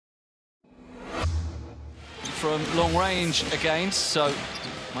from long range again, so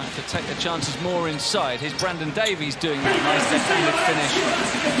might have to take the chances more inside. Here's Brandon Davies doing that nice left-handed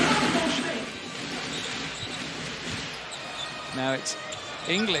finish. Now it's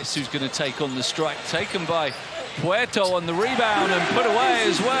Inglis who's going to take on the strike, taken by Puerto on the rebound and put away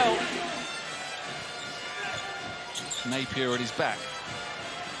as well. Napier at his back.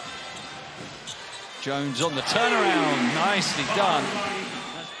 Jones on the turnaround, nicely done.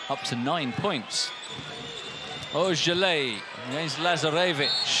 Up to 9 points. Ojale against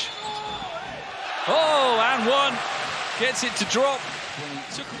Lazarevich. Oh, and one. Gets it to drop.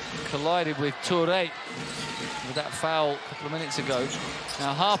 Collided with Touré with that foul a couple of minutes ago.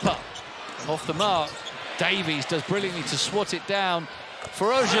 Now Harper off the mark. Davies does brilliantly to swat it down for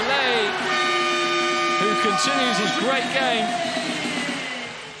Ojale, who continues his great game.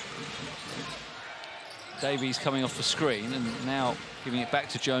 Davies coming off the screen and now giving it back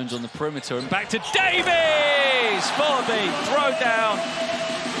to Jones on the perimeter and back to Davies for the throwdown.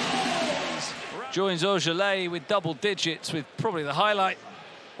 Joins Ojale with double digits, with probably the highlight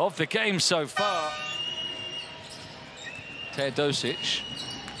of the game so far. Teodosic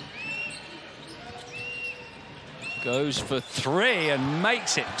goes for three and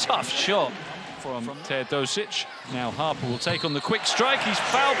makes it. Tough shot from Teodosic. Now Harper will take on the quick strike. He's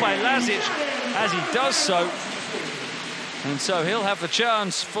fouled by Lazic as he does so. And so he'll have the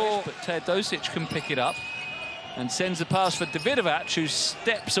chance for... But Teodosic can pick it up and sends the pass for Davidovac, who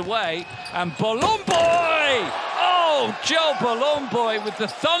steps away. And Bolomboy! Oh, Joe Bolomboy with the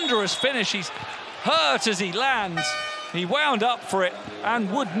thunderous finish. He's hurt as he lands. He wound up for it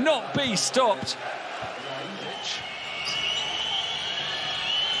and would not be stopped.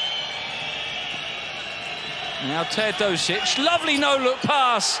 Now Teodosic, lovely no-look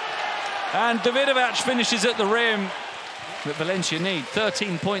pass. And Davidovac finishes at the rim. But Valencia need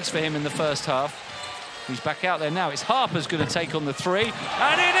 13 points for him in the first half. He's back out there now. It's Harper's going to take on the three.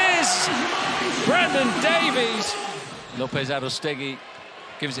 And it is Brandon Davies. Lopez Arostegui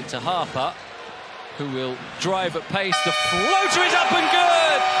gives it to Harper, who will drive at pace. The floater is up and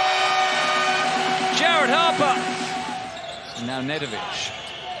good! Jared Harper. And now Nedovic.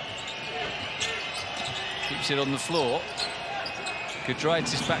 Keeps it on the floor.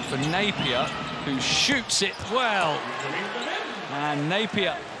 Gudraitis back for Napier, who shoots it well. And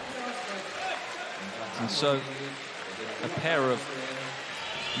Napier. And so a pair of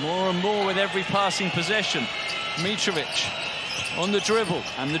more and more with every passing possession. Mitrovic on the dribble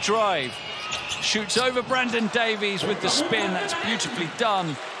and the drive. Shoots over Brandon Davies with the spin. That's beautifully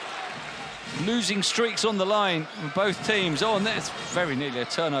done. Losing streaks on the line from both teams. Oh, and that's very nearly a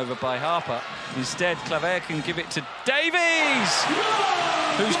turnover by Harper. Instead, Claver can give it to Davies,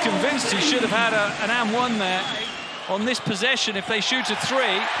 who's convinced he should have had an and one there on this possession if they shoot a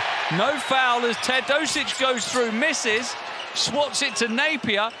three. No foul as Teodosic goes through, misses, swats it to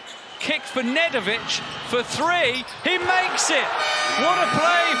Napier, kick for Nedovic for three. He makes it. What a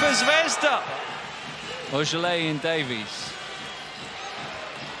play for Zvezda. Ojale and Davies.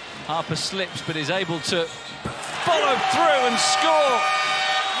 Harper slips, but is able to follow through and score.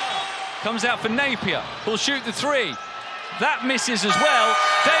 Comes out for Napier, who'll shoot the three. That misses as well.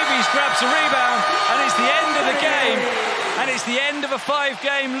 Davies grabs a rebound, and it's the end of the game. And it's the end of a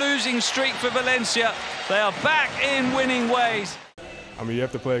 5-game losing streak for Valencia. They are back in winning ways. I mean, you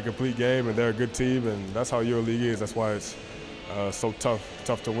have to play a complete game, and they're a good team, and that's how EuroLeague is. That's why it's so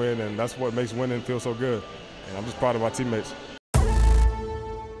tough to win, and that's what makes winning feel so good. And I'm just proud of my teammates.